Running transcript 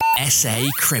SA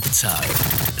Crypto,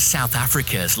 South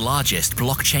Africa's largest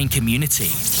blockchain community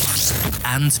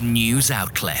and news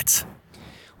outlet.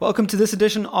 Welcome to this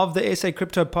edition of the SA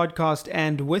Crypto Podcast,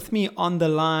 and with me on the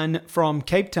line from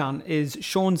Cape Town is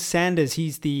Sean Sanders.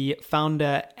 He's the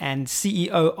founder and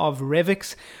CEO of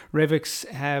Revix. Revix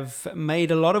have made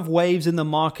a lot of waves in the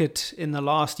market in the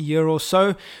last year or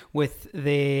so with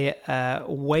their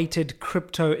weighted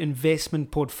crypto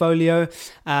investment portfolio,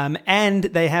 and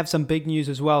they have some big news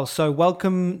as well. So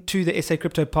welcome to the SA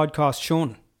Crypto Podcast,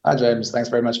 Sean. Hi, James. Thanks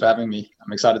very much for having me.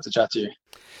 I'm excited to chat to you.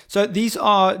 So these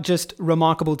are just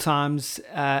remarkable times.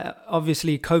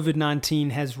 Obviously,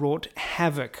 COVID-19 has wrought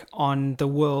havoc on the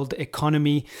world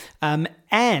economy.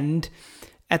 And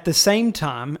at the same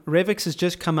time, Revix has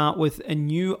just come out with a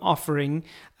new offering,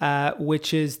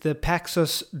 which is the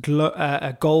Paxos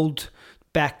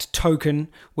gold-backed token,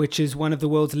 which is one of the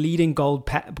world's leading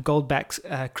gold-backed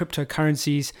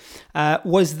cryptocurrencies.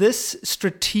 Was this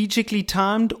strategically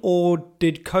timed, or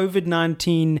did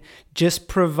COVID-19 just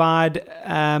provide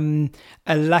a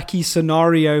lucky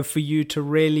scenario for you to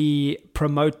really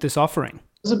promote this offering?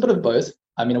 It was a bit of both.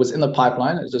 I mean, it was in the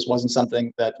pipeline. It just wasn't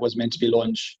something that was meant to be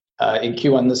launched in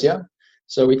Q1 this year.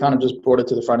 So we kind of just brought it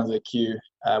to the front of the queue.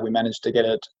 We managed to get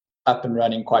it up and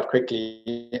running quite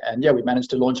quickly. And yeah, we managed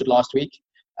to launch it last week.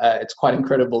 It's quite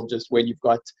incredible just when you've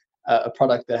got a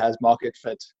product that has market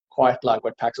fit, quite like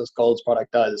what Paxos Gold's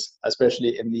product does,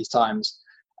 especially in these times.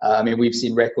 I mean, we've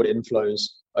seen record inflows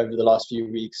over the last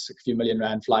few weeks, a few million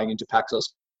rand flying into Paxos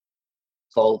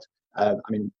Gold. I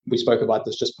mean, we spoke about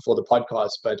this just before the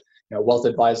podcast, but wealth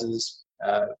advisors,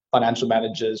 financial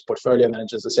managers, portfolio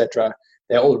managers, etc.,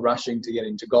 they're all rushing to get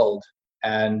into gold.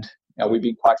 And we've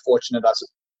been quite fortunate, I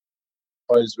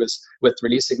suppose, with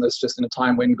releasing this just in a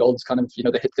time when gold's kind of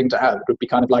the hit thing to have. It would be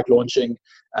kind of like launching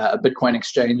a Bitcoin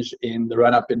exchange in the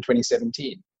run-up in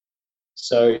 2017.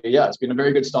 So yeah, it's been a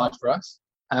very good start for us.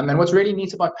 And what's really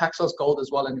neat about Paxos Gold as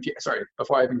well, and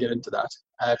before I even get into that,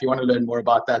 if you want to learn more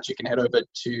about that, you can head over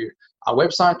to our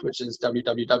website, which is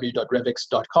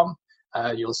www.revix.com.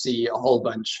 You'll see a whole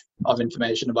bunch of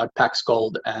information about Pax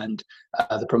Gold and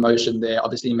the promotion there.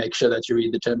 Obviously, make sure that you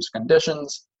read the terms and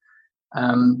conditions.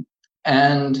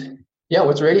 And yeah,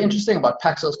 what's really interesting about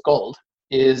Paxos Gold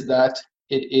is that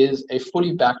it is a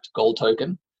fully backed gold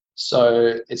token.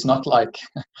 So it's not like,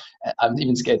 I'm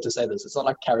even scared to say this, it's not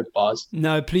like Carrot Bars.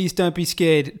 No, please don't be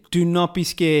scared. Do not be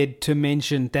scared to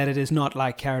mention that it is not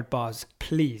like Carrot Bars,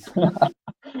 please.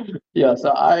 Yeah,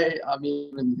 so I'm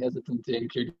even hesitant to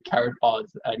include Carrot Bars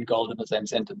and gold in the same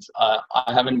sentence. I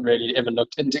haven't really ever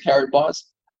looked into Carrot Bars.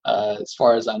 As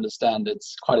far as I understand,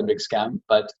 it's quite a big scam.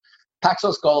 But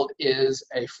Paxos Gold is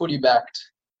a fully backed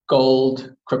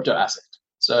gold crypto asset.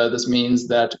 So this means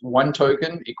that one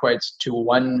token equates to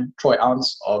 1 troy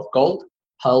ounce of gold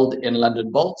held in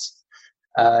London vaults.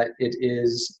 It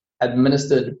is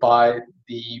administered by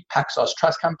the Paxos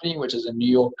Trust Company, which is a New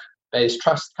York-based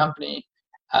trust company.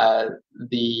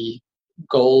 The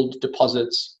gold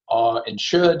deposits are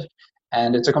insured,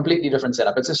 and it's a completely different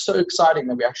setup. It's just so exciting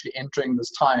that we're actually entering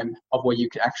this time of where you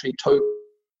can actually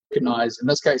tokenize. In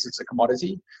this case, it's a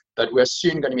commodity, but we're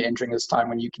soon going to be entering this time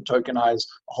when you can tokenize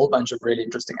a whole bunch of really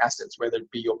interesting assets, whether it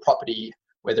be your property,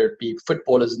 whether it be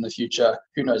footballers in the future.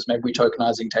 Who knows, maybe we're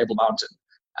tokenizing Table Mountain,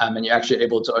 and you're actually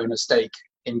able to own a stake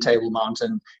in Table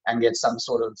Mountain and get some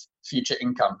sort of future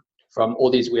income from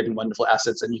all these weird and wonderful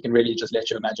assets, and you can really just let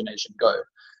your imagination go.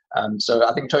 So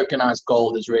I think tokenized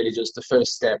gold is really just the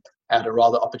first step at a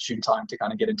rather opportune time to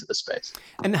kind of get into the space.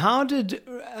 And how did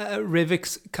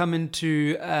Revix come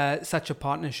into such a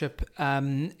partnership?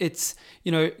 Revix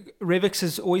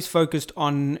has always focused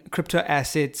on crypto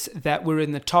assets that were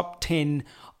in the top 10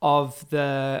 of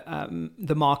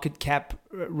the market cap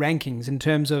rankings. In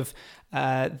terms of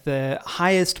the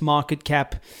highest market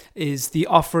cap is the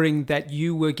offering that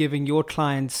you were giving your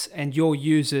clients and your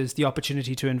users the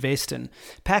opportunity to invest in.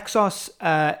 Paxos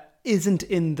isn't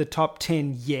in the top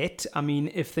 10 yet. I mean,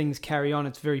 if things carry on,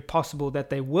 it's very possible that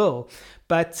they will.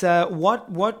 But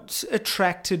what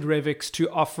attracted Revix to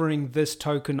offering this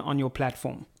token on your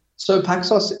platform? So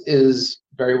Paxos is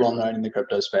very well known in the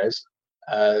crypto space.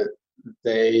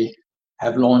 They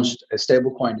have launched a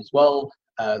stablecoin as well.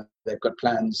 They've got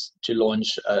plans to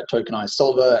launch tokenized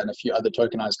silver and a few other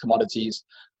tokenized commodities.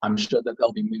 I'm sure that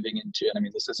they'll be moving into, and I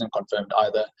mean, this isn't confirmed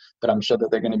either, but I'm sure that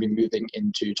they're going to be moving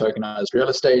into tokenized real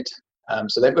estate.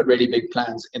 So they've got really big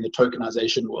plans in the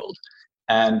tokenization world.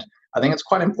 And I think it's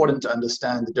quite important to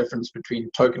understand the difference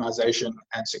between tokenization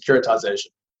and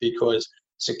securitization, because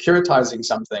securitizing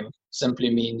something simply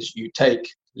means you take,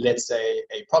 let's say,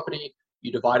 a property,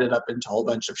 you divide it up into a whole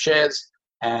bunch of shares,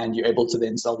 and you're able to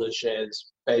then sell those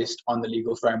shares based on the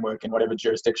legal framework in whatever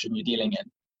jurisdiction you're dealing in.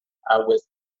 With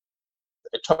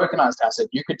a tokenized asset,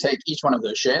 you could take each one of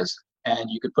those shares and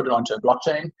you could put it onto a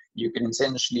blockchain. You can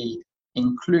essentially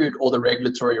include all the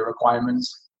regulatory requirements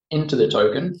into the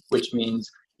token, which means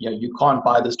you can't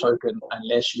buy this token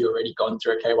unless you've already gone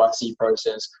through a KYC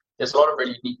process. There's a lot of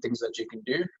really neat things that you can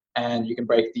do, and you can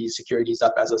break these securities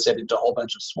up, as I said, into a whole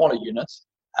bunch of smaller units,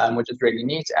 which is really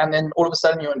neat. And then all of a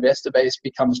sudden your investor base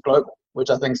becomes global, which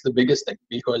I think is the biggest thing,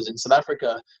 because in South Africa,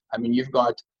 you've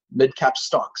got mid-cap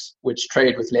stocks which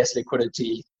trade with less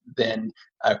liquidity than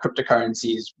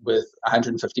cryptocurrencies with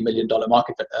 $150 million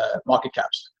market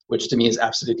caps, which to me is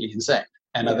absolutely insane.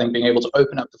 And I think being able to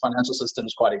open up the financial system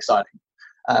is quite exciting.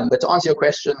 But to answer your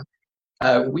question,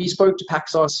 we spoke to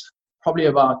Paxos probably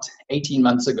about 18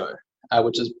 months ago,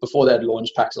 which is before they had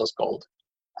launched Paxos Gold.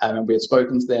 And we had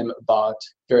spoken to them about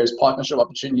various partnership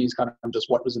opportunities, kind of just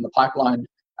what was in the pipeline.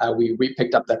 We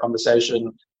picked up that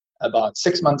conversation about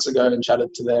 6 months ago and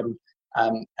chatted to them.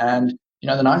 And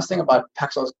the nice thing about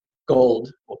Paxos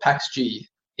Gold, or PaxG,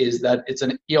 is that it's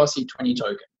an ERC20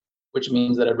 token, which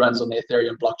means that it runs on the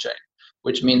Ethereum blockchain,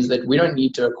 which means that we don't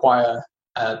need to acquire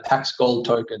Pax Gold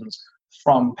tokens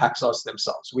from Paxos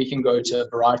themselves. We can go to a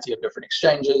variety of different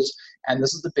exchanges, and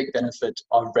this is the big benefit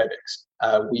of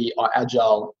Revix. We are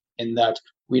agile in that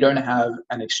we don't have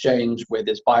an exchange where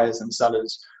there's buyers and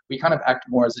sellers. We kind of act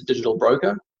more as a digital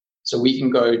broker. So we can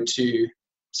go to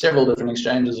several different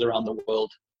exchanges around the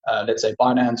world, let's say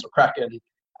Binance or Kraken,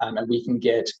 and we can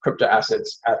get crypto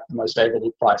assets at the most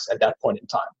favorable price at that point in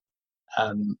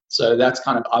time. So that's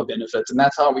kind of our benefit, and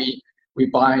that's how we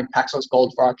buy Paxos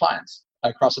Gold for our clients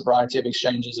across a variety of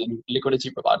exchanges and liquidity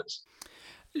providers.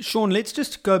 Sean, let's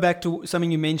just go back to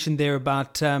something you mentioned there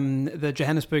about the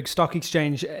Johannesburg Stock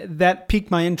Exchange. That piqued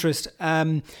my interest.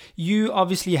 You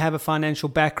obviously have a financial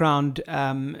background,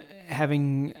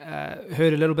 having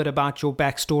heard a little bit about your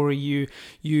backstory.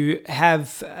 You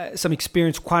have some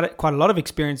experience, quite a lot of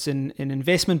experience in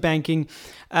investment banking.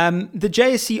 The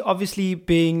JSE obviously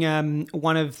being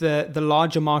one of the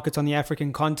larger markets on the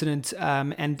African continent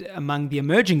and among the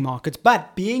emerging markets,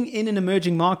 but being in an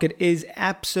emerging market is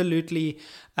absolutely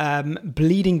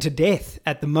bleeding to death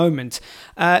at the moment.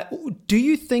 Do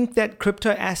you think that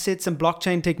crypto assets and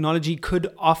blockchain technology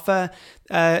could offer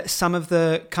some of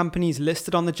the companies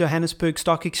listed on the Johannesburg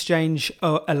Stock Exchange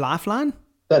a lifeline?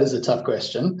 That is a tough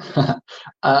question.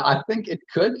 I think it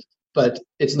could, but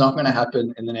it's not going to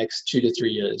happen in the next 2 to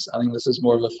 3 years. I think this is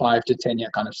more of a 5 to 10 year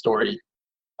kind of story.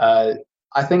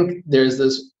 I think there's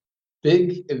this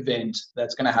big event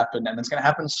that's going to happen, and it's going to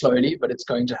happen slowly, but it's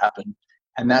going to happen.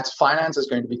 And that's finance is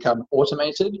going to become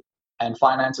automated, and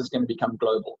finance is going to become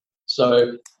global.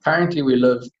 So currently we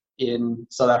live in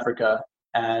South Africa,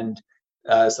 and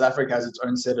South Africa has its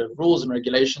own set of rules and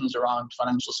regulations around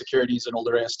financial securities and all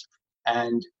the rest.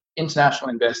 And international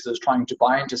investors trying to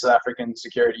buy into South African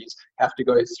securities have to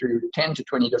go through 10 to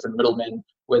 20 different middlemen,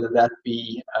 whether that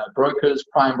be brokers,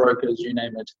 prime brokers, you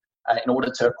name it, in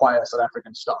order to acquire South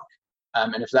African stock.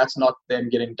 And if that's not them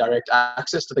getting direct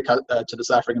access to the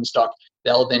South African stock,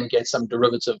 they'll then get some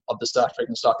derivative of the South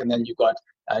African stock, and then you've got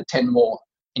 10 more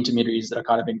intermediaries that are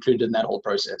kind of included in that whole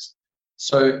process.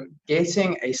 So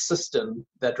getting a system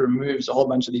that removes a whole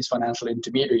bunch of these financial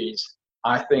intermediaries,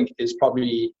 I think is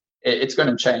probably, it's going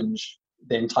to change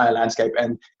the entire landscape.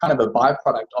 And kind of a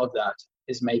byproduct of that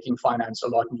is making finance a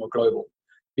lot more global.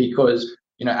 Because,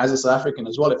 as a South African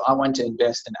as well, if I want to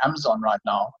invest in Amazon right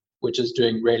now, which is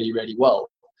doing really, really well,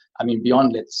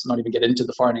 beyond, let's not even get into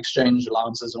the foreign exchange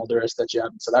allowances and all the rest that you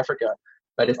have in South Africa.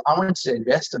 But if I wanted to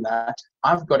invest in that,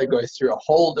 I've got to go through a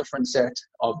whole different set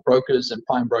of brokers and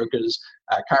prime brokers,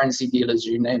 currency dealers,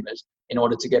 you name it, in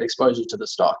order to get exposure to the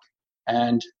stock.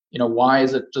 And, why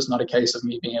is it just not a case of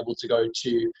me being able to go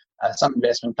to some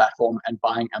investment platform and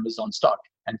buying Amazon stock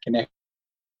and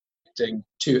connecting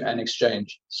to an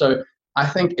exchange? So I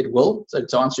think it will. So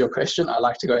to answer your question, I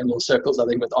like to go in little circles, I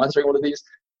think, with answering all of these.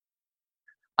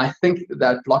 I think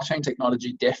that blockchain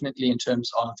technology definitely, in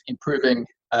terms of improving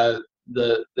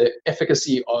the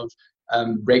efficacy of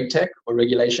RegTech or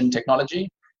regulation technology,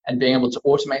 and being able to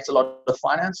automate a lot of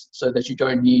finance so that you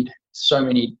don't need so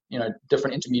many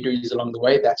different intermediaries along the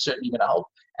way, that's certainly going to help.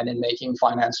 And then making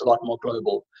finance a lot more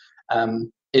global.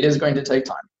 It is going to take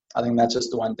time. I think that's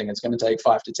just the one thing. It's going to take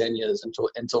 5 to 10 years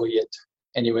until we get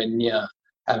anywhere near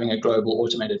having a global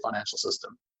automated financial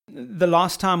system. The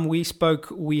last time we spoke,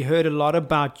 we heard a lot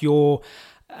about your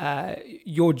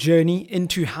your journey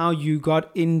into how you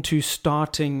got into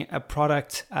starting a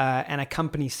product and a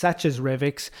company such as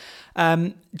Revix.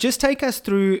 Just take us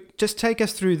through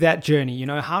that journey. You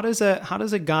know, how does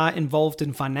a guy involved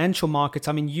in financial markets?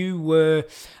 I mean, you were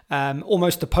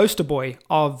almost the poster boy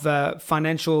of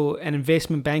financial and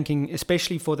investment banking,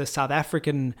 especially for the South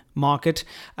African market,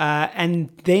 and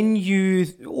then you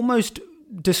almost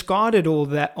discarded all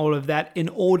of that in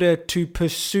order to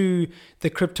pursue the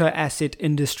crypto asset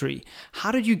industry.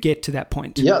 How did you get to that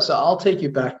point? Yeah, so I'll take you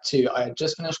back to, I had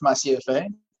just finished my CFA.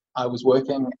 I was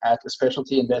working at a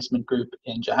specialty investment group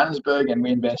in Johannesburg, and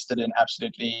we invested in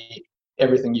absolutely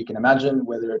everything you can imagine,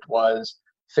 whether it was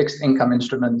fixed income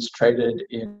instruments traded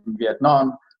in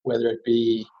Vietnam, whether it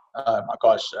be,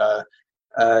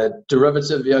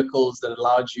 derivative vehicles that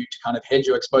allowed you to kind of hedge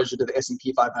your exposure to the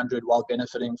S&P 500 while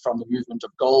benefiting from the movement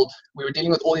of gold. We were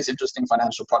dealing with all these interesting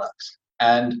financial products,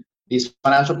 and these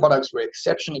financial products were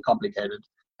exceptionally complicated.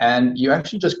 And you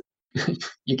actually just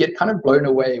you get kind of blown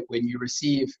away when you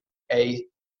receive a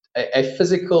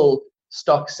physical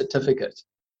stock certificate,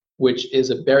 which is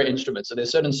a bearer instrument. So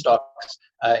there's certain stocks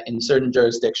in certain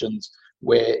jurisdictions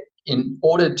where in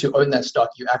order to own that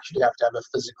stock, you actually have to have a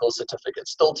physical certificate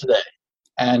still today.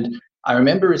 And I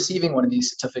remember receiving one of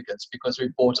these certificates because we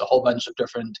bought a whole bunch of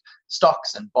different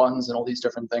stocks and bonds and all these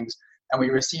different things. And we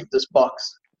received this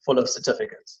box full of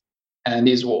certificates. And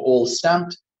these were all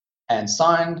stamped and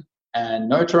signed and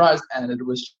notarized. And it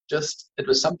was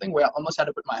something where I almost had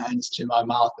to put my hands to my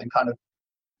mouth and kind of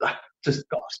just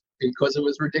gasp, because it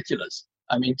was ridiculous.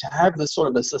 I mean, to have this sort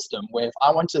of a system where if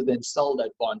I wanted to then sell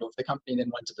that bond, or if the company then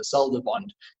wanted to sell the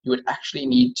bond, you would actually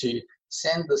need to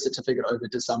send the certificate over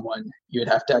to someone. You would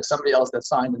have to have somebody else that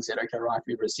signed and said, okay, right,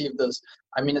 we've received this.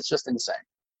 I mean, it's just insane.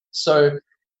 So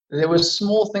there were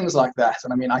small things like that.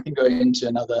 And I mean, I can go into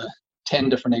another 10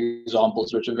 different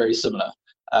examples, which are very similar.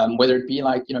 Whether it be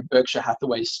like, Berkshire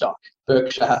Hathaway stock.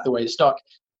 Berkshire Hathaway stock,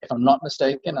 if I'm not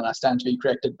mistaken, and I stand to be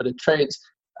corrected, but it trades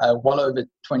well over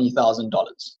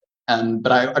 $20,000.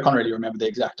 But I can't really remember the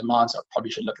exact amount, so I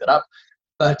probably should look that up.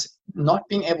 But not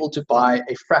being able to buy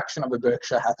a fraction of a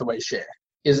Berkshire Hathaway share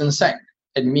is insane.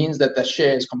 It means that the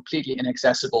share is completely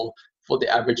inaccessible for the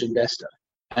average investor.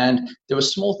 And there were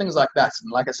small things like that.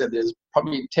 And like I said, there's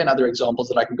probably 10 other examples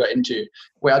that I can go into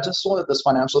where I just saw that this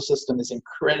financial system is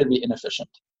incredibly inefficient.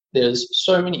 There's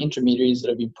so many intermediaries that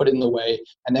have been put in the way,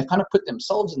 and they've kind of put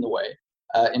themselves in the way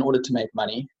in order to make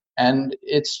money. And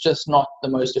it's just not the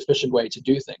most efficient way to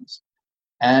do things.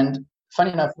 And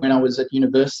funny enough, when I was at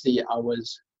university, I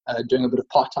was doing a bit of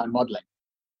part-time modeling.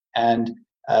 And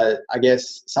I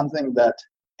guess something that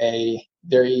a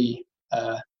very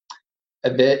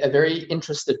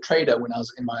interested trader when I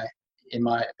was in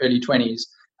my early 20s,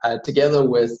 together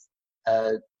with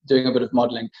doing a bit of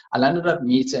modeling, I landed up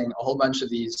meeting a whole bunch of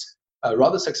these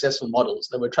rather successful models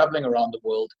that were traveling around the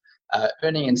world,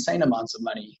 earning insane amounts of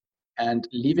money and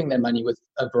leaving their money with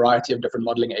a variety of different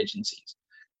modeling agencies.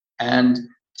 And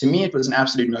to me, it was an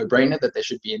absolute no-brainer that they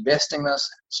should be investing this.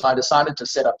 So I decided to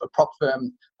set up a prop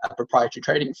firm, a proprietary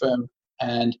trading firm,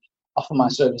 and offer my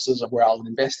services of where I'll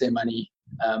invest their money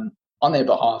on their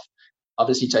behalf.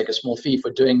 Obviously, take a small fee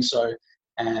for doing so,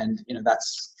 and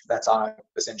that's how I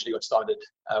essentially got started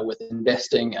with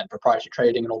investing and proprietary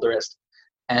trading and all the rest.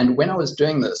 And when I was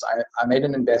doing this, I made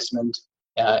an investment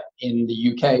in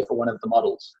the UK for one of the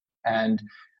models, and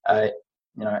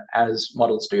as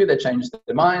models do, they changed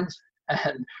their minds.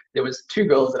 And there was two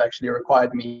girls that actually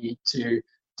required me to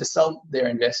sell their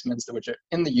investments which are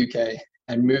in the UK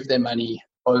and move their money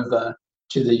over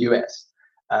to the US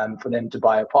for them to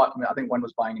buy an apartment. I think one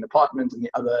was buying an apartment and the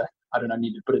other, I don't know,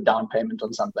 needed to put a down payment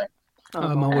on something.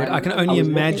 Oh my word. I can only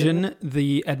imagine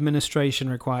the administration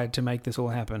required to make this all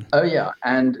happen. Oh yeah.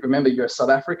 And remember, you're a South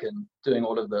African doing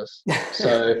all of this.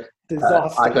 So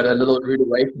I got a little rude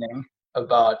awakening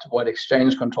about what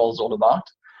exchange control is all about.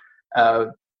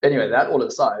 Anyway, that all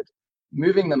aside,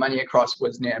 moving the money across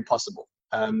was near impossible.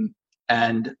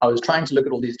 And I was trying to look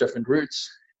at all these different routes,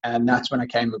 and that's when I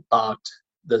came about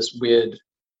this weird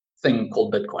thing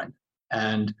called Bitcoin.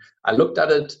 And I looked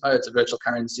at it. Oh, it's a virtual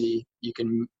currency. You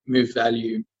can move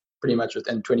value pretty much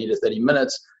within 20 to 30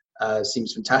 minutes.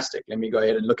 Seems fantastic. Let me go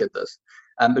ahead and look at this.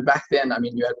 But back then, I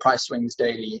mean, you had price swings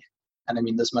daily. And I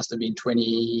mean, this must have been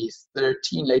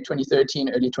 2013, late 2013,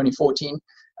 early 2014.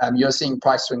 You're seeing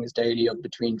price swings daily of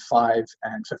between 5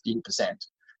 and 15%.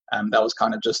 That was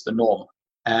kind of just the norm.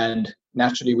 And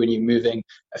naturally, when you're moving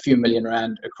a few million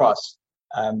rand across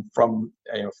from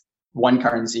one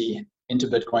currency into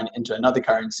Bitcoin into another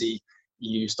currency,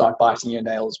 you start biting your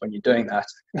nails when you're doing that.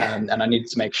 And I needed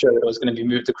to make sure that it was going to be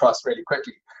moved across really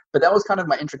quickly. But that was kind of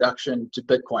my introduction to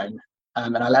Bitcoin.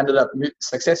 And I landed up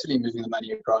successfully moving the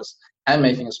money across and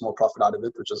making a small profit out of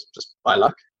it, which was just by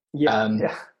luck. Yeah.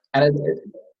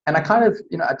 And I kind of,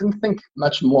 I didn't think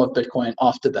much more of Bitcoin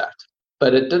after that,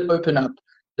 but it did open up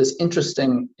this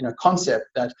interesting, concept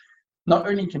that not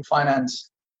only can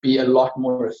finance be a lot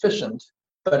more efficient,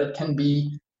 but it can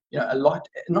be, not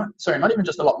even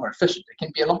just a lot more efficient. It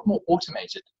can be a lot more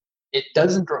automated. It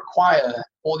doesn't require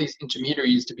all these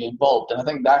intermediaries to be involved. And I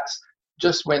think that's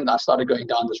just when I started going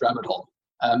down this rabbit hole.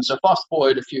 So fast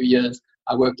forward a few years,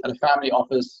 I worked at a family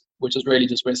office, which is really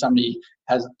just where somebody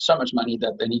has so much money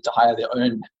that they need to hire their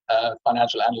own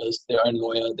financial analyst, their own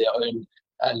lawyer, their own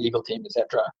legal team,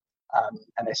 etc.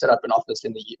 And they set up an office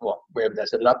in wherever they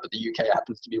set it up, but the UK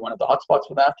happens to be one of the hotspots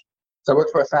for that. So I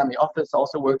worked for a family office. I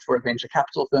also worked for a venture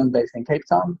capital firm based in Cape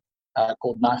Town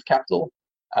called Knife Capital,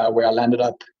 where I landed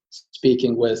up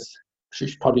speaking with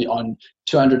probably on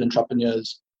 200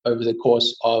 entrepreneurs over the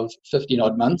course of 15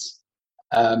 odd months.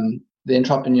 The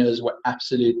entrepreneurs were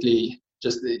absolutely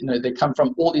just, they come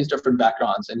from all these different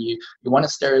backgrounds, and you want to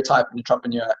stereotype an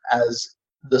entrepreneur as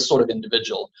this sort of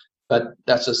individual, but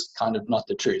that's just kind of not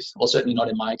the truth. Well, certainly not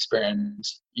in my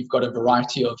experience. You've got a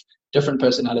variety of different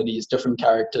personalities, different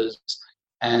characters,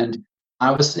 and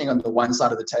I was sitting on the one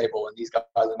side of the table, and these guys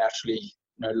are naturally,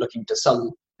 looking to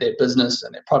sell their business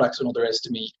and their products and all the rest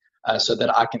to me, so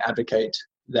that I can advocate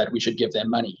that we should give them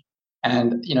money.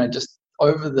 And just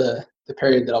over the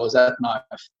period that I was at Knife,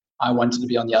 I wanted to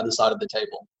be on the other side of the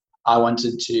table. I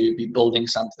wanted to be building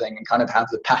something and kind of have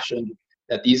the passion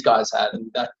that these guys had, and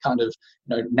that kind of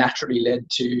naturally led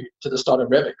to the start of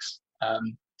Revix.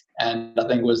 And I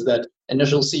think it was that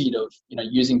initial seed of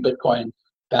using Bitcoin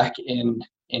back in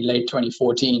late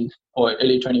 2014 or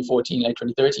early 2014, late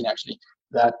 2013 actually,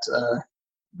 that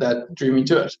drew me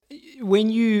to it. When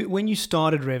you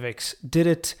started Revix, did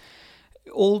it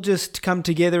all just come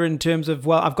together in terms of,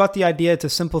 well, I've got the idea, it's a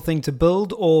simple thing to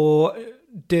build, or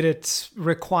did it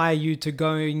require you to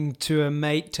going to a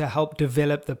mate to help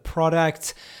develop the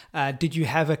product? Did you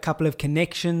have a couple of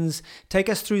connections? Take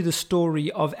us through the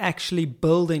story of actually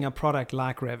building a product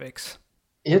like Revix.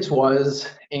 It was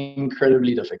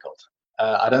incredibly difficult.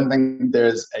 I don't think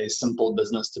there's a simple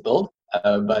business to build,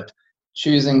 but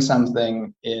choosing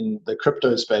something in the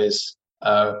crypto space,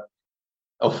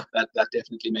 that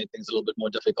definitely made things a little bit more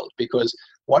difficult, because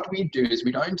what we do is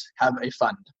we don't have a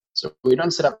fund. So we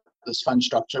don't set up this fund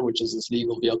structure, which is this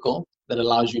legal vehicle that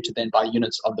allows you to then buy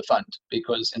units of the fund,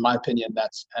 because in my opinion,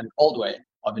 that's an old way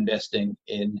of investing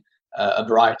in a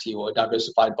variety or a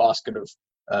diversified basket of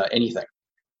anything.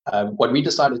 What we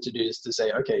decided to do is to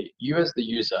say, okay, you as the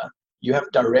user, you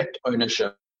have direct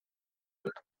ownership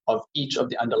of each of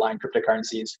the underlying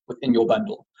cryptocurrencies within your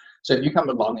bundle. So if you come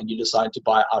along and you decide to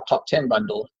buy our top 10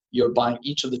 bundle, you're buying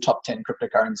each of the top 10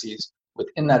 cryptocurrencies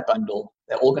within that bundle.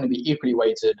 They're all going to be equally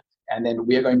weighted. And then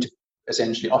we're going to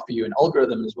essentially offer you an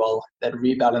algorithm as well that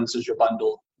rebalances your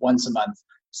bundle once a month,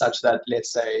 such that,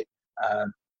 let's say,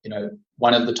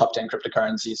 one of the top 10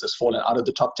 cryptocurrencies has fallen out of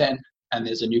the top 10 and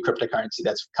there's a new cryptocurrency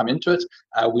that's come into it.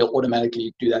 We'll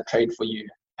automatically do that trade for you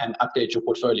and update your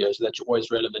portfolio so that you're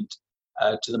always relevant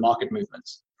to the market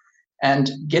movements.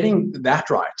 And getting that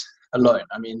right alone,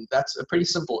 I mean, that's a pretty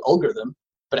simple algorithm,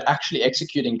 but actually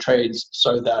executing trades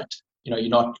so that you're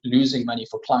not losing money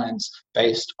for clients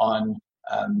based on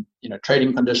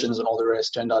trading conditions and all the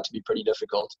rest turned out to be pretty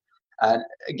difficult. And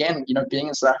again, being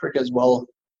in South Africa as well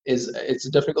it's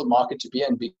a difficult market to be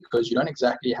in, because you don't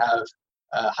exactly have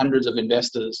hundreds of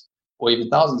investors or even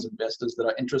thousands of investors that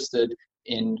are interested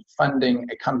in funding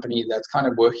a company that's kind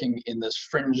of working in this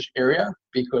fringe area,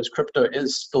 because crypto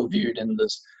is still viewed in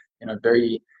this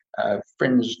very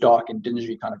fringe, dark and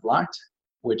dingy kind of light,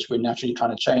 which we're naturally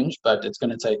trying to change, but it's going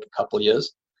to take a couple of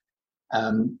years.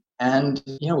 And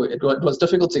it was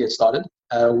difficult to get started.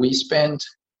 We spent,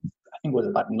 I think it was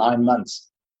about 9 months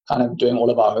kind of doing all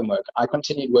of our homework. I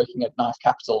continued working at Knife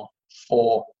Capital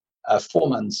for 4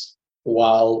 months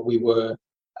while we were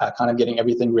kind of getting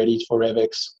everything ready for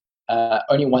Revix.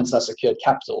 Only once I secured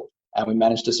capital, and we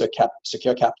managed to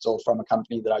secure capital from a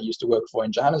company that I used to work for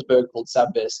in Johannesburg called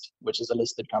Sabvest, which is a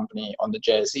listed company on the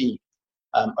JSE.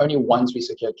 Only once we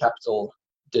secured capital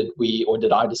did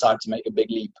I decide to make a big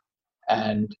leap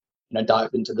and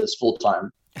dive into this full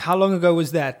time. How long ago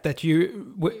was that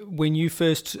you when you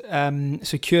first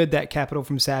secured that capital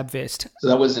from Sabvest? So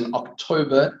that was in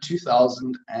October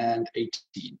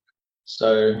 2018.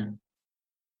 So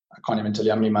I can't even tell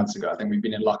you how many months ago. I think we've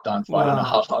been in lockdown for I don't know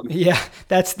how long. Yeah,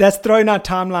 that's thrown our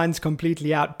timelines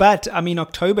completely out. But I mean,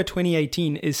 October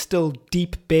 2018 is still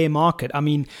deep bear market. I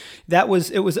mean, it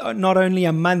was not only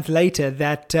a month later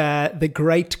that the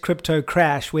great crypto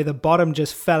crash where the bottom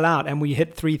just fell out and we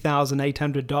hit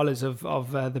 $3,800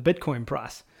 of the Bitcoin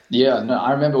price. Yeah, no,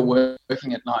 I remember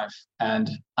working at Knife, and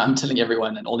I'm telling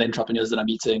everyone and all the entrepreneurs that I'm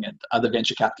meeting and other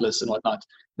venture capitalists and whatnot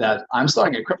that I'm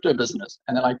starting a crypto business.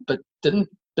 And they're like, but didn't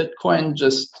Bitcoin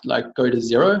just like go to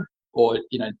zero? Or,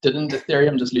 didn't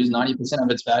Ethereum just lose 90% of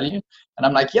its value? And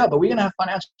I'm like, yeah, but we're going to have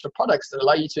financial products that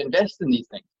allow you to invest in these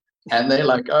things. And they're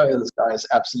like, oh, this guy is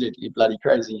absolutely bloody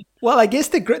crazy. Well, I guess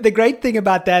the great thing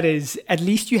about that is at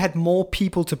least you had more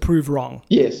people to prove wrong.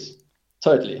 Yes,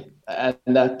 totally. And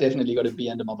that definitely got to be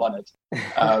under my bonnet.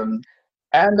 And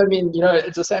I mean,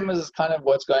 it's the same as kind of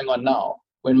what's going on now.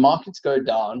 When markets go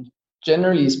down,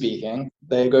 generally speaking,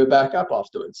 they go back up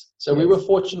afterwards. So we were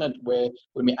fortunate where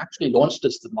when we actually launched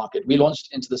this to the market, we launched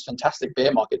into this fantastic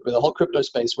bear market where the whole crypto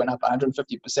space went up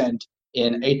 150%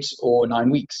 in 8 or 9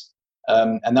 weeks.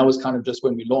 And that was kind of just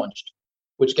when we launched,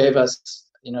 which gave us,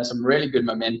 some really good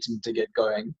momentum to get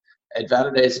going. It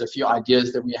validated a few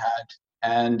ideas that we had.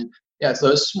 And yeah, so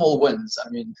those small wins, I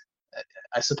mean,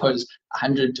 I suppose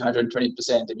 100 to 120%,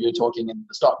 if you're talking in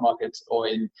the stock market or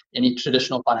in any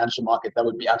traditional financial market, that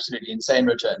would be absolutely insane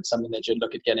return, something that you'd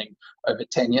look at getting over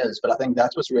 10 years. But I think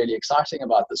that's what's really exciting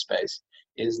about this space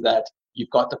is that you've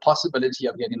got the possibility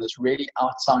of getting this really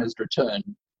outsized return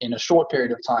in a short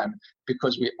period of time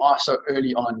because we are so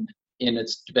early on in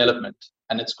its development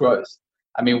and its growth.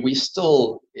 I mean, we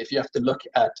still, if you have to look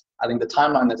at, I think the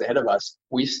timeline that's ahead of us,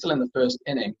 we're still in the first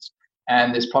innings.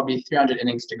 And there's probably 300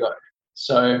 innings to go.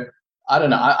 So I don't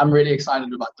know. I'm really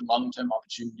excited about the long-term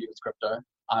opportunity with crypto.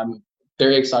 I'm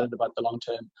very excited about the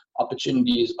long-term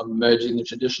opportunities of merging the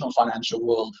traditional financial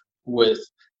world with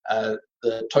the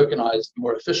tokenized,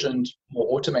 more efficient, more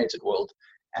automated world.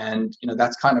 And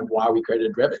that's kind of why we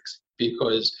created Revix,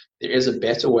 because there is a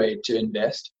better way to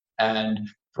invest. And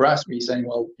for us, we're saying,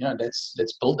 well, let's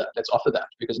build that, let's offer that,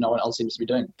 because no one else seems to be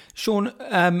doing it. Sean,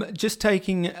 just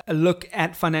taking a look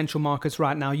at financial markets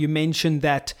right now, you mentioned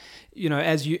that,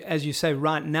 as you say,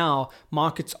 right now,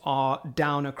 markets are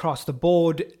down across the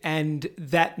board, and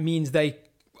that means they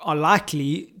are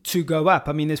likely to go up.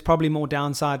 I mean, there's probably more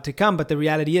downside to come, but the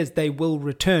reality is they will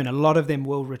return. A lot of them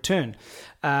will return.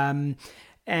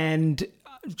 And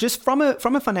just from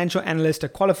a financial analyst, a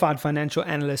qualified financial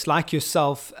analyst like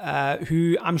yourself,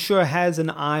 who I'm sure has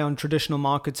an eye on traditional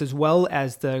markets as well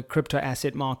as the crypto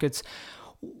asset markets,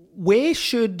 where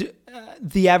should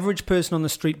the average person on the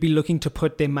street be looking to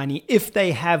put their money if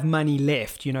they have money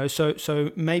left?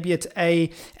 So maybe it's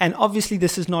and obviously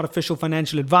this is not official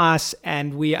financial advice,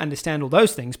 and we understand all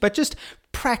those things, but just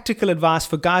practical advice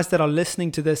for guys that are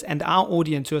listening to this and our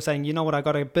audience who are saying, you know what, I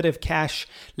got a bit of cash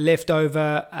left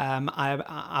over.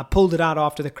 I pulled it out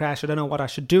after the crash. I don't know what I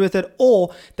should do with it.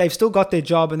 Or they've still got their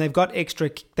job and they've got extra,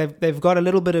 they've got a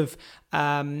little bit of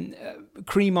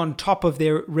cream on top of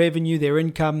their revenue, their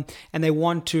income, and they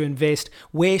want to invest.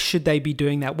 Where should they be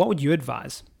doing that? What would you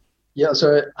advise? Yeah,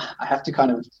 so I have to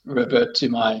kind of revert to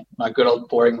my good old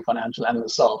boring financial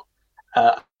analyst self.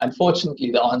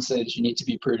 Unfortunately, the answer is you need to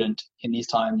be prudent in these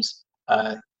times.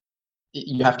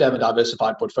 You have to have a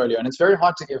diversified portfolio, and it's very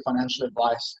hard to give financial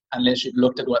advice unless you've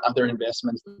looked at what other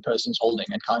investments the person's holding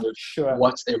and kind of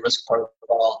what's their risk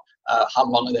profile, how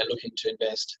long are they looking to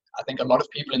invest. I think a lot of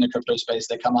people in the crypto space,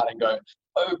 they come out and go,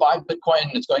 oh, buy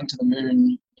Bitcoin, it's going to the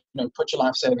moon, put your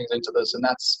life savings into this, and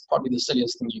that's probably the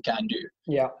silliest thing you can do.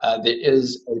 Yeah. There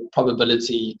is a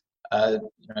probability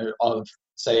of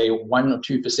say 1 or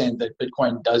 2% that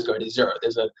Bitcoin does go to zero.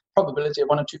 There's a probability of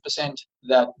 1 or 2%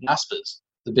 that Naspers,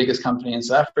 the biggest company in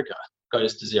South Africa,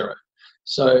 goes to zero.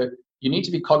 So you need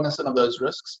to be cognizant of those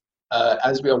risks.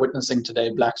 As we are witnessing today,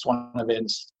 black swan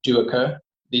events do occur.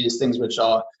 These things which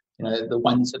are, the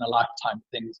once in a lifetime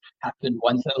things happen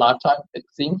once in a lifetime, it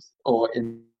seems, or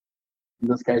in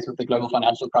this case with the global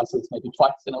financial crisis, maybe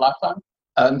twice in a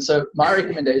lifetime. So my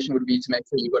recommendation would be to make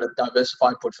sure you've got a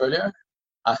diversified portfolio.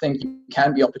 I think you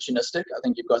can be opportunistic. I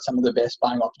think you've got some of the best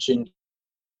buying opportunities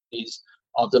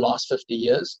of the last 50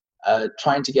 years.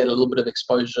 Trying to get a little bit of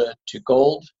exposure to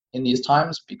gold in these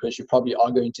times, because you probably are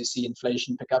going to see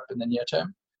inflation pick up in the near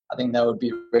term. I think that would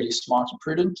be really smart and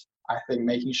prudent. I think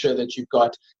making sure that you've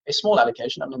got a small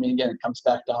allocation. I mean, again, it comes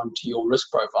back down to your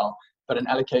risk profile, but an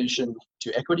allocation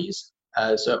to equities.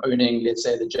 So owning, let's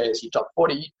say, the JSE Top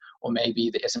 40 or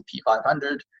maybe the S&P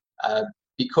 500.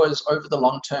 Because over the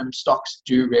long term, stocks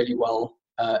do really well,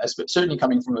 certainly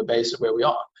coming from a base of where we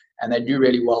are, and they do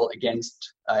really well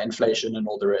against inflation and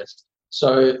all the rest.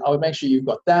 So I would make sure you've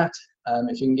got that.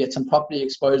 If you can get some property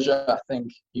exposure, I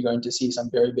think you're going to see some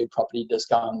very big property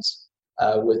discounts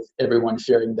with everyone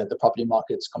fearing that the property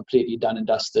market's completely done and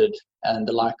dusted, and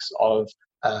the likes of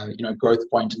Growth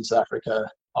Point in South Africa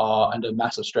are under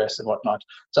massive stress and whatnot.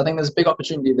 So I think there's a big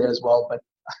opportunity there as well, but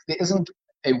there isn't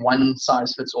a one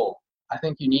size fits all. I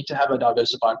think you need to have a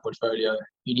diversified portfolio.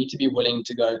 You need to be willing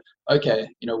to go, okay,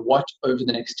 what over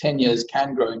the next 10 years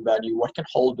can grow in value? What can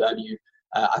hold value?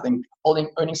 I think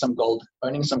owning some gold,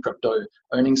 owning some crypto,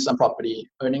 owning some property,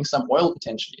 owning some oil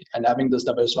potentially, and having this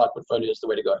diversified portfolio is the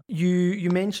way to go. You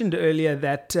mentioned earlier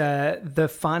that the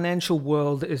financial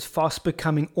world is fast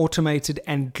becoming automated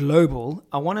and global.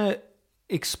 I want to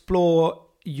explore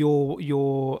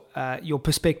your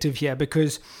perspective here,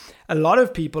 because a lot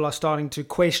of people are starting to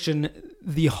question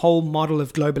the whole model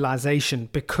of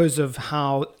globalization because of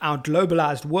how our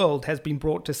globalized world has been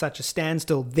brought to such a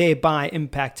standstill, thereby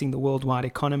impacting the worldwide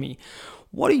economy.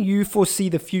 What do you foresee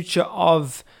the future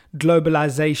of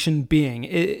globalization being?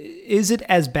 Is it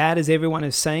as bad as everyone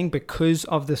is saying because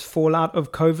of this fallout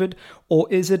of COVID? Or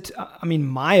is it,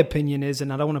 my opinion is,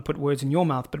 and I don't want to put words in your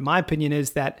mouth, but my opinion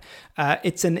is that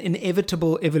it's an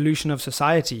inevitable evolution of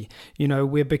society.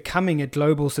 We're becoming a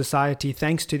global society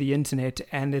thanks to the internet,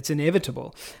 and it's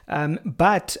inevitable.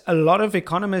 But a lot of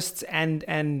economists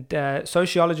and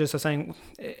sociologists are saying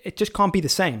it just can't be the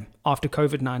same after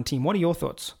COVID-19. What are your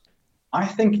thoughts? I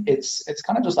think it's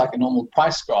kind of just like a normal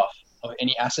price graph of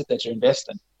any asset that you invest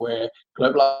in, where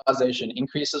globalization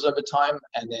increases over time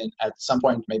and then at some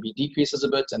point maybe decreases a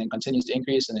bit and then continues to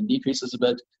increase and then decreases a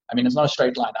bit. It's not a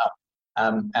straight line up.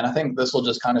 And I think this will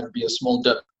just kind of be a small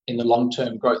dip in the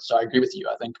long-term growth. So I agree with you.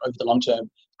 I think over the long term,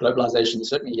 globalization is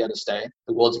certainly here to stay.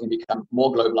 The world's going to become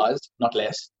more globalized, not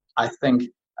less. I think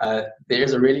there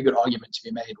is a really good argument to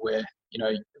be made where,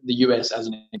 the US, as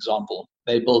an example,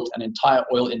 they built an entire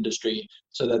oil industry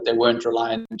so that they weren't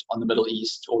reliant on the Middle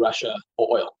East or Russia for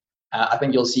oil. I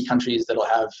think you'll see countries that'll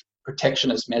have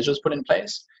protectionist measures put in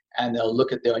place, and they'll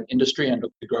look at their own industry and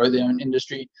look to grow their own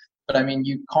industry. But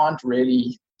you can't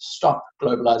really stop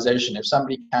globalization. If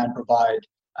somebody can provide,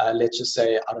 let's just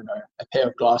say, a pair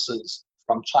of glasses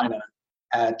from China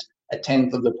at a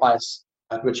tenth of the price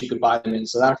at which you could buy them in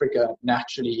South Africa,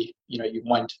 naturally, you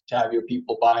want to have your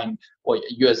people buying, or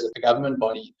you as a government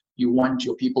body, you want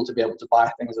your people to be able to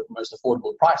buy things at the most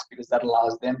affordable price, because that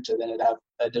allows them to then have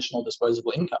additional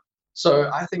disposable income. So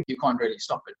I think you can't really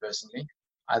stop it personally.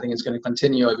 I think it's going to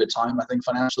continue over time. I think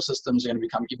financial systems are going to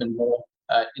become even more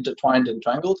intertwined and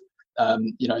tangled.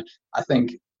 I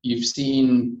think you've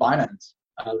seen Binance,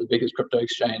 the biggest crypto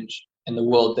exchange in the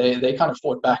world. They kind of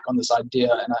fought back on this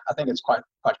idea, and I think it's quite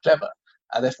clever.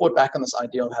 They fought back on this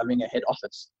idea of having a head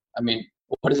office.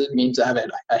 What does it mean to have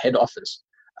a head office?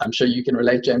 I'm sure you can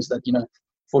relate, James, that,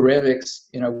 for Revix,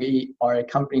 we are a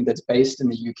company that's based in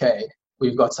the UK.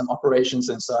 We've got some operations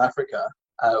in South Africa.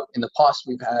 In the past,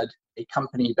 we've had a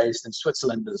company based in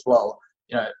Switzerland as well.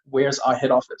 Where's our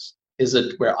head office? Is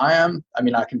it where I am?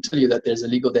 I can tell you that there's a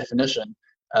legal definition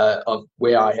of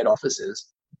where our head office is,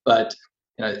 but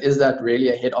is that really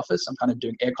a head office? I'm kind of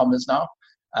doing air commas now.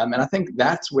 And I think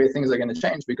that's where things are going to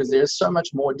change, because there's so much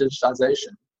more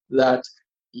digitization that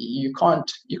you can't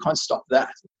stop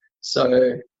that.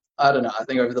 So I don't know. I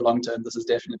think over the long term, this is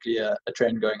definitely a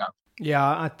trend going up.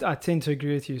 Yeah, I tend to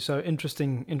agree with you. So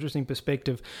interesting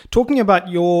perspective. Talking about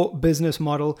your business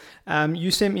model,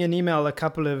 you sent me an email a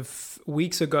couple of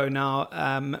weeks ago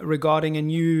now regarding a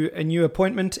new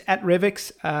appointment at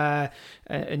Revix,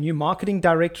 a new marketing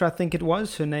director, I think it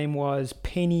was. Her name was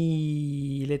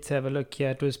Penny. Let's have a look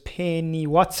here. It was Penny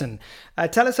Watson.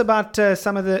 Tell us about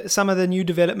some of the new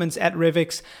developments at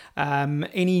Revix.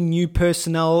 Any new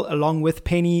personnel along with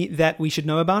Penny that we should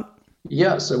know about?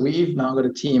 Yeah, so we've now got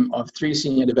a team of 3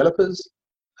 senior developers,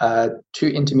 2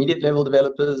 intermediate level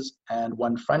developers, and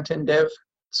 1 front-end dev.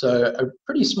 So a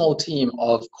pretty small team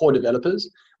of core developers.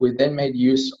 We then made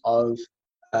use of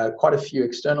quite a few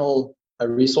external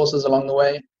resources along the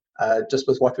way. Just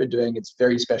with what we're doing, it's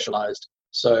very specialized.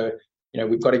 So,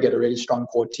 we've got to get a really strong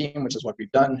core team, which is what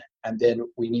we've done. And then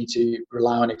we need to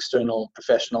rely on external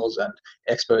professionals and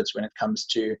experts when it comes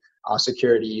to our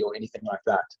security or anything like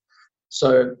that.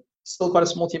 So still quite a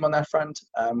small team on that front.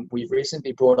 We've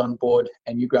recently brought on board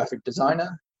a new graphic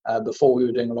designer. Before we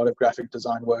were doing a lot of graphic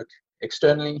design work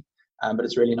externally, but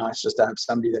it's really nice just to have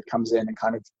somebody that comes in and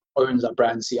kind of owns our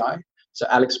brand CI. So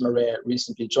Alex Marais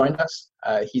recently joined us.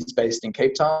 He's based in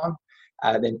Cape Town.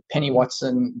 Then Penny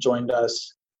Watson joined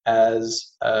us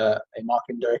as a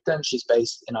marketing director, and she's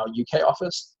based in our UK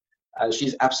office.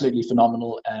 She's absolutely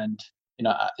phenomenal, and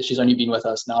she's only been with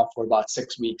us now for about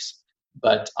 6 weeks.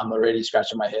 but I'm already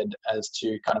scratching my head as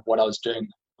to kind of what I was doing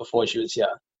before she was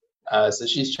here. So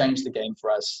she's changed the game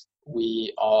for us.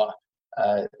 We are,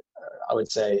 I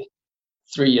would say,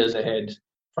 3 years ahead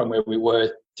from where we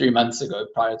were 3 months ago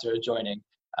prior to her joining,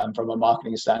 from a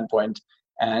marketing standpoint.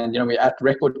 And, we're at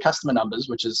record customer numbers,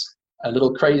 which is a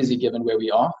little crazy given where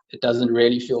we are. It doesn't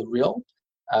really feel real,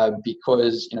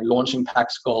 because, launching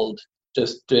Pax Gold,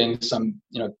 just doing some,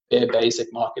 bare basic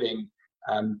marketing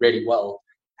really well,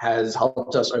 has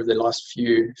helped us over the last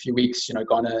few weeks,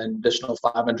 garner an additional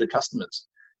 500 customers.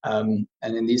 And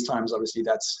in these times, obviously,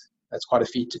 that's quite a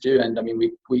feat to do. And I mean,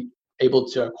 we able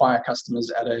to acquire customers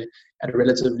at a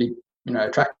relatively,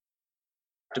 attractive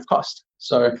cost.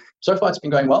 So far it's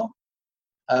been going well.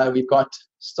 We've got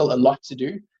still a lot to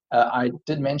do. I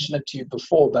did mention it to you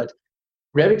before, but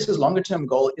Revix's longer term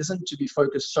goal isn't to be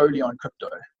focused solely on crypto.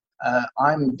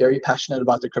 I'm very passionate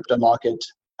about the crypto market,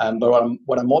 but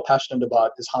what I'm more passionate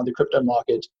about is how the crypto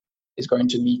market is going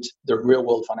to meet the real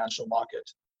world financial market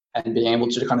and being able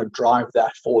to kind of drive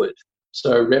that forward.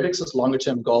 So Revix's longer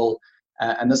term goal,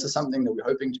 and this is something that we're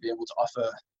hoping to be able to offer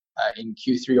in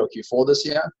Q3 or Q4 this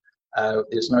year.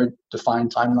 There's no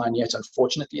defined timeline yet,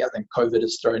 unfortunately. I think COVID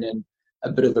has thrown in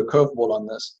a bit of a curveball on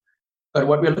this. But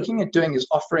what we're looking at doing is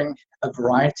offering a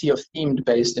variety of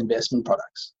themed-based investment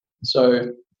products.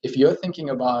 So if you're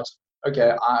thinking about,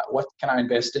 okay, what can I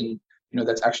invest in,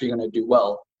 that's actually going to do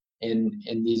well in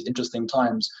these interesting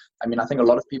times? I mean, I think a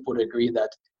lot of people would agree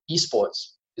that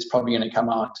esports is probably going to come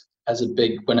out as a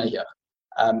big winner here.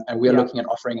 And we're looking at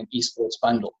offering an esports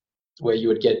bundle where you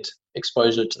would get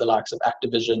exposure to the likes of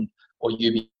Activision or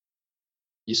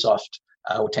Ubisoft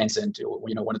or Tencent, or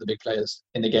one of the big players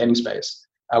in the gaming space.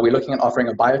 We're looking at offering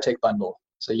a biotech bundle,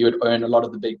 so you would own a lot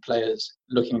of the big players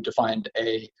looking to find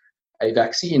a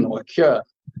vaccine or a cure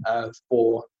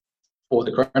for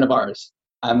the coronavirus.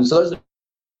 So those are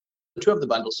two of the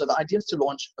bundles. So the idea is to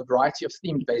launch a variety of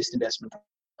themed-based investment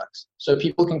products, so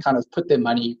people can kind of put their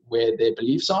money where their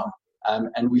beliefs are.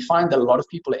 And we find that a lot of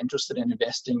people are interested in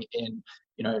investing in,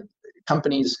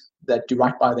 companies that do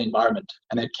right by the environment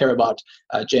and that care about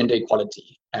gender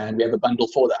equality. And we have a bundle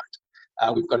for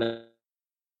that. We've got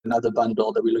another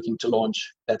bundle that we're looking to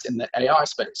launch that's in the AI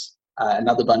space,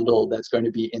 another bundle that's going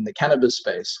to be in the cannabis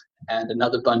space, and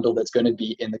another bundle that's going to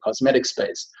be in the cosmetic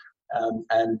space.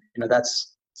 And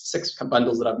that's 6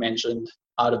 bundles that I've mentioned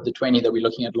out of the 20 that we're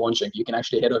looking at launching. You can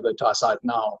actually head over to our site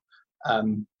now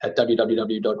at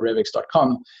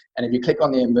www.revix.com. And if you click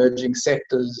on the emerging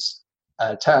sectors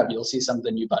tab, you'll see some of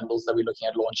the new bundles that we're looking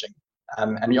at launching.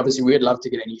 And obviously, we'd love to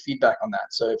get any feedback on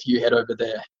that. So if you head over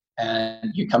there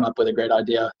and you come up with a great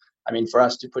idea, I mean, for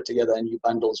us to put together a new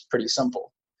bundle is pretty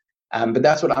simple. But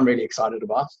that's what I'm really excited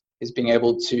about, is being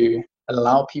able to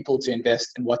allow people to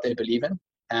invest in what they believe in,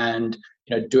 and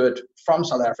do it from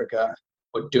South Africa,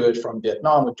 or do it from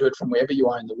Vietnam, or do it from wherever you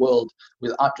are in the world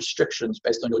without restrictions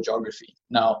based on your geography.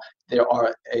 Now, there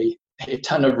are a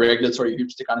ton of regulatory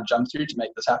hoops to kind of jump through to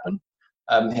make this happen.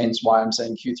 Hence why I'm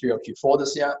saying Q3 or Q4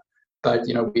 this year. But,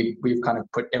 we've kind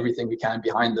of put everything we can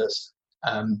behind this.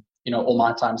 All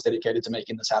my time's dedicated to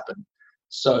making this happen.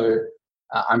 So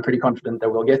I'm pretty confident that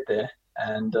we'll get there.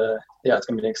 And it's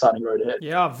going to be an exciting road ahead.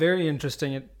 Yeah, very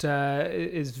interesting. It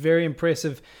is very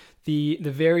impressive, the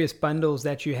various bundles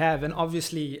that you have. And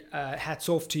obviously, hats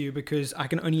off to you, because I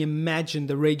can only imagine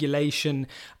the regulation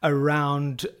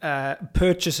around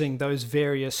purchasing those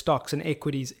various stocks and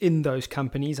equities in those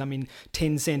companies. I mean,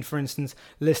 Tencent, for instance,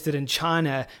 listed in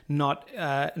China, not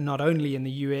only in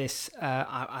the US.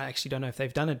 I actually don't know if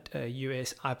they've done a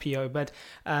US IPO, but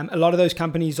a lot of those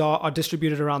companies are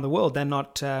distributed around the world. They're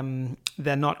not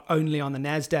only on the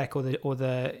NASDAQ or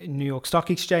the New York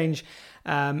Stock Exchange.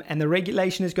 And the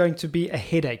regulation is going to be a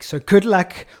headache. So good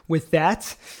luck with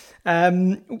that.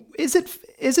 Is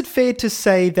it fair to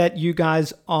say that you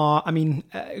guys are, I mean,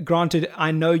 granted,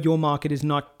 I know your market is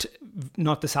not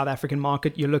the South African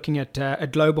market. You're looking at a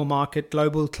global market,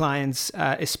 global clients,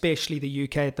 especially the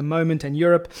UK at the moment and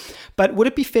Europe. But would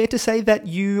it be fair to say that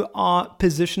you are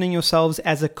positioning yourselves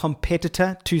as a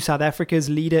competitor to South Africa's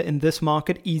leader in this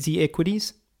market, Easy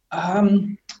Equities?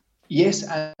 Yes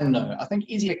and no. I think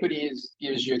Easy Equities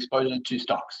gives you exposure to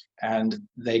stocks, and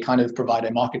they kind of provide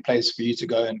a marketplace for you to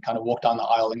go and kind of walk down the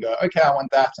aisle and go, okay, I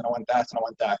want that, and I want that, and I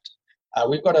want that.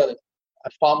 We've got a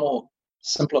far more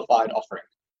simplified offering.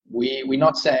 We're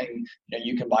not saying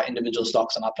you can buy individual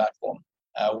stocks on our platform.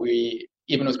 We,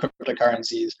 even with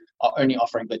cryptocurrencies, are only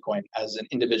offering Bitcoin as an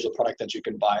individual product that you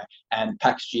can buy, and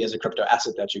PaxG as a crypto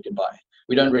asset that you can buy.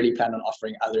 We don't really plan on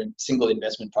offering other single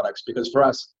investment products, because for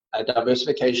us,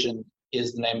 diversification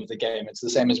is the name of the game. It's the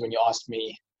same as when you asked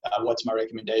me what's my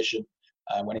recommendation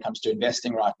when it comes to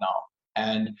investing right now.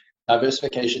 And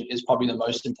diversification is probably the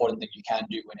most important thing you can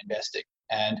do when investing.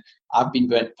 And I've been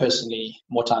burnt personally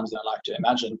more times than I like to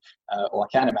imagine, or I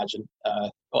can imagine.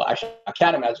 Or actually, I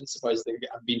can imagine, suppose that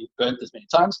I've been burnt this many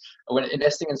times when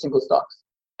investing in single stocks.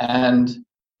 And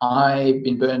I've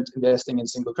been burnt investing in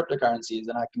single cryptocurrencies.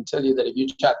 And I can tell you that if you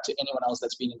chat to anyone else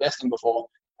that's been investing before,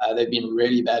 they've been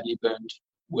really badly burnt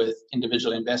with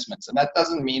individual investments. And that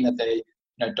doesn't mean that they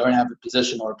don't have a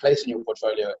position or a place in your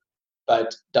portfolio,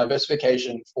 but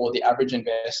diversification for the average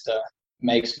investor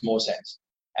makes more sense.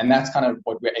 And that's kind of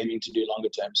what we're aiming to do longer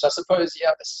term. So I suppose,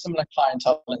 a similar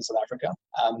clientele in South Africa,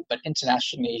 but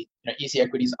internationally, easy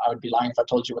equities, I would be lying if I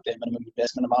told you what their minimum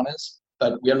investment amount is.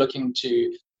 But we're looking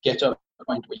to get to a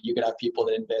point where you could have people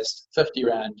that invest 50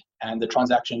 Rand and the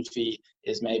transaction fee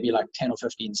is maybe like 10 or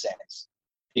 15 cents.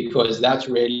 Because that's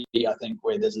really, I think,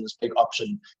 where there's this big option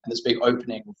and this big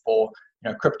opening for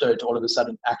crypto to all of a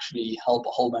sudden actually help a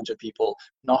whole bunch of people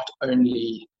not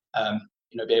only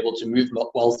be able to move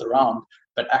wealth around,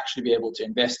 but actually be able to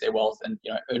invest their wealth and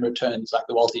earn returns like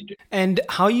the wealthy do. And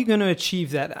how are you going to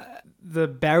achieve that? The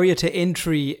barrier to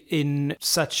entry in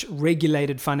such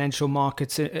regulated financial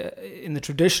markets, in the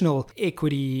traditional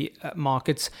equity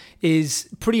markets, is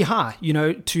pretty high.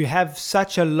 To have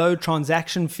such a low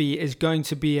transaction fee is going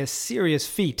to be a serious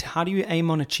feat. How do you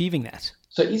aim on achieving that?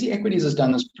 So Easy Equities has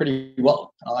done this pretty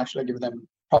well. I'll actually give them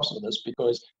props for this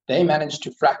because they managed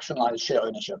to fractionalize share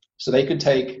ownership. So they could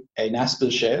take a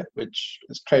Naspers share, which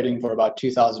is trading for about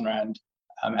 2,000 Rand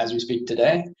as we speak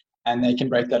today, and they can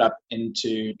break that up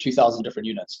into 2,000 different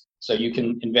units. So you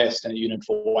can invest in a unit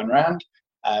for 1 Rand,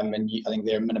 and I think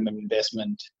their minimum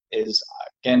investment is,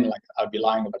 again, like I'd be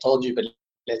lying if I told you, but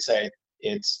let's say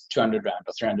it's 200 Rand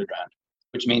or 300 Rand,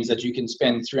 which means that you can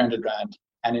spend 300 Rand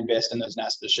and invest in those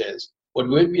Naspers shares. What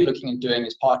we'd be looking at doing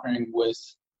is partnering with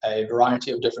a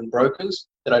variety of different brokers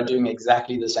that are doing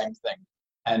exactly the same thing.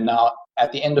 And now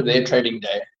at the end of their trading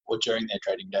day or during their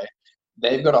trading day,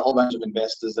 they've got a whole bunch of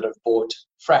investors that have bought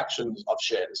fractions of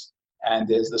shares. And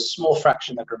there's this small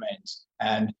fraction that remains.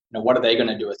 And what are they going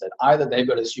to do with it? Either they've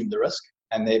got to assume the risk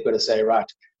and they've got to say, right,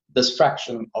 this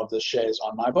fraction of the shares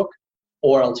on my book,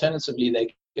 or alternatively,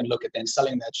 they can look at then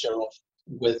selling that share off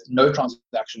with no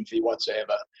transaction fee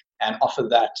whatsoever and offer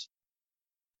that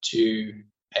to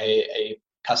a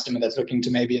customer that's looking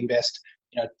to maybe invest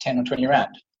 10 or 20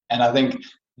 Rand. And I think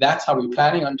that's how we're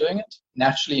planning on doing it.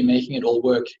 Naturally, making it all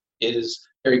work is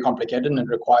very complicated and it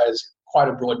requires quite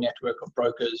a broad network of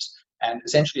brokers and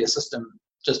essentially a system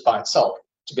just by itself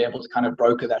to be able to kind of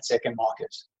broker that second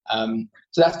market.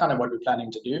 So that's kind of what we're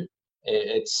planning to do.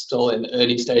 It's still in the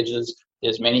early stages.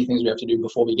 There's many things we have to do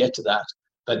before we get to that.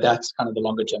 But that's kind of the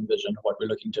longer term vision of what we're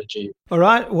looking to achieve. All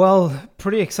right. Well,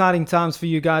 pretty exciting times for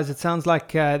you guys. It sounds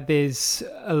like there's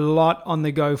a lot on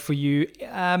the go for you.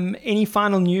 Any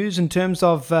final news in terms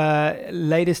of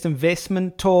latest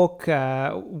investment talk,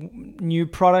 new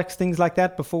products, things like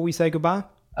that before we say goodbye?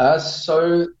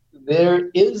 So there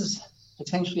is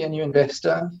potentially a new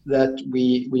investor that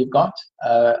we've got.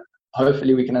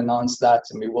 Hopefully we can announce that,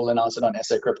 and we will announce it on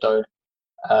SA Crypto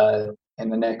in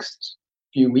the next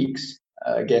few weeks.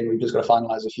 Again, we've just got to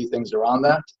finalize a few things around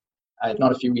that. If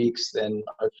not a few weeks, then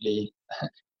hopefully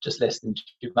just less than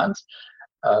 2 months.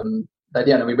 But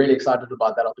yeah, we're really excited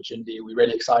about that opportunity. We're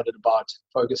really excited about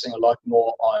focusing a lot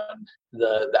more on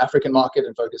the African market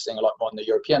and focusing a lot more on the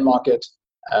European market.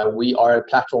 We are a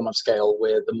platform of scale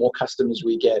where the more customers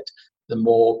we get, the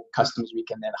more customers we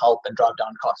can then help and drive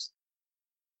down costs.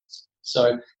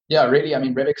 So yeah, really,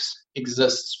 Revix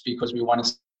exists because we want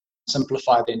to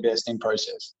simplify the investing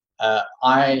process.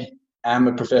 I am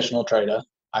a professional trader.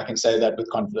 I can say that with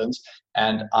confidence.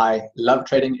 And I love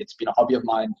trading. It's been a hobby of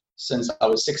mine since I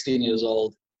was 16 years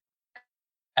old.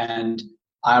 And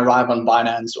I arrive on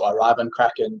Binance or I arrive on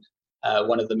Kraken,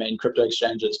 one of the main crypto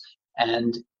exchanges,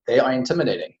 and they are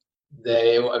intimidating.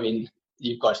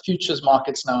 You've got futures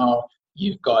markets now,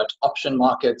 you've got option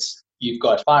markets, you've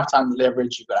got 5 times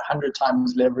leverage, you've got 100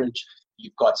 times leverage,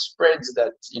 you've got spreads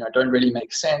that don't really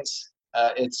make sense.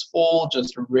 It's all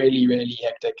just really, really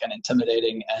hectic and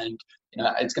intimidating, and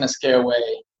it's going to scare away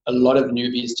a lot of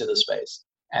newbies to the space.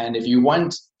 And if you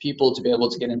want people to be able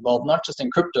to get involved, not just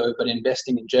in crypto, but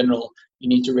investing in general, you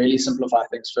need to really simplify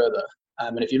things further.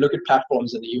 And if you look at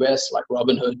platforms in the US like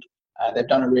Robinhood, they've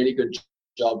done a really good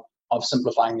job of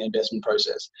simplifying the investment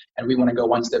process. And we want to go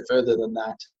one step further than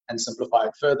that and simplify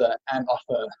it further and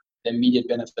offer the immediate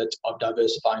benefit of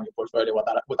diversifying your portfolio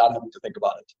without having to think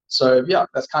about it. So yeah,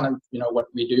 that's kind of what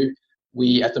we do.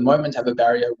 We at the moment have a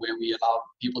barrier where we allow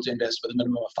people to invest with a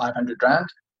minimum of 500 Rand,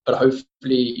 but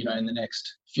hopefully in the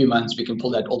next few months we can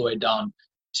pull that all the way down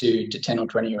to 10 or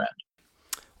 20 Rand.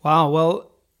 Wow.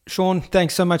 Well, Sean,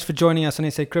 thanks so much for joining us on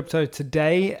SA Crypto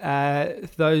today.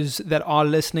 Those that are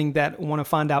listening that want to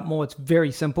find out more, it's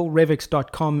very simple.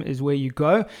 Revix.com is where you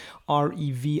go,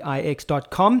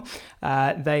 REVIX.com.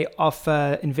 They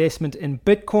offer investment in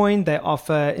Bitcoin. They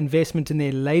offer investment in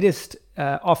their latest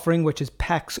offering, which is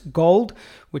Pax Gold,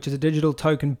 which is a digital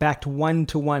token backed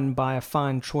 1-to-1 by a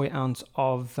fine troy ounce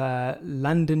of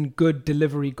London Good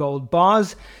Delivery gold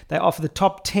bars. They offer the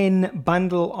top 10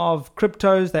 bundle of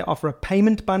cryptos. They offer a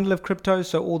payment bundle of cryptos,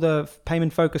 so all the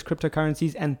payment-focused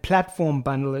cryptocurrencies, and platform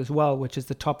bundle as well, which is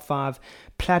the top 5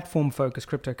 platform-focused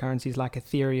cryptocurrencies like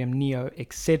Ethereum, Neo,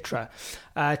 etc.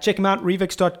 Check them out,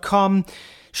 Revix.com.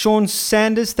 Sean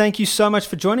Sanders, thank you so much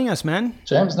for joining us, man.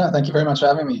 James, no, thank you very much for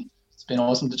having me. It's been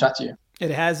awesome to chat to you. It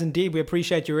has indeed. We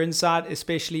appreciate your insight,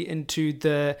 especially into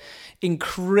the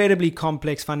incredibly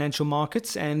complex financial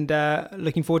markets, and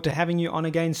looking forward to having you on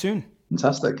again soon.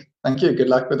 Fantastic. Thank you. Good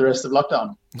luck with the rest of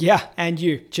lockdown. Yeah, and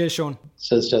you. Cheers, Sean.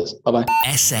 Cheers. Bye-bye.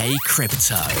 SA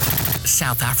Crypto,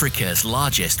 South Africa's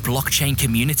largest blockchain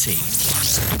community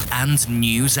and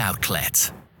news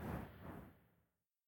outlet.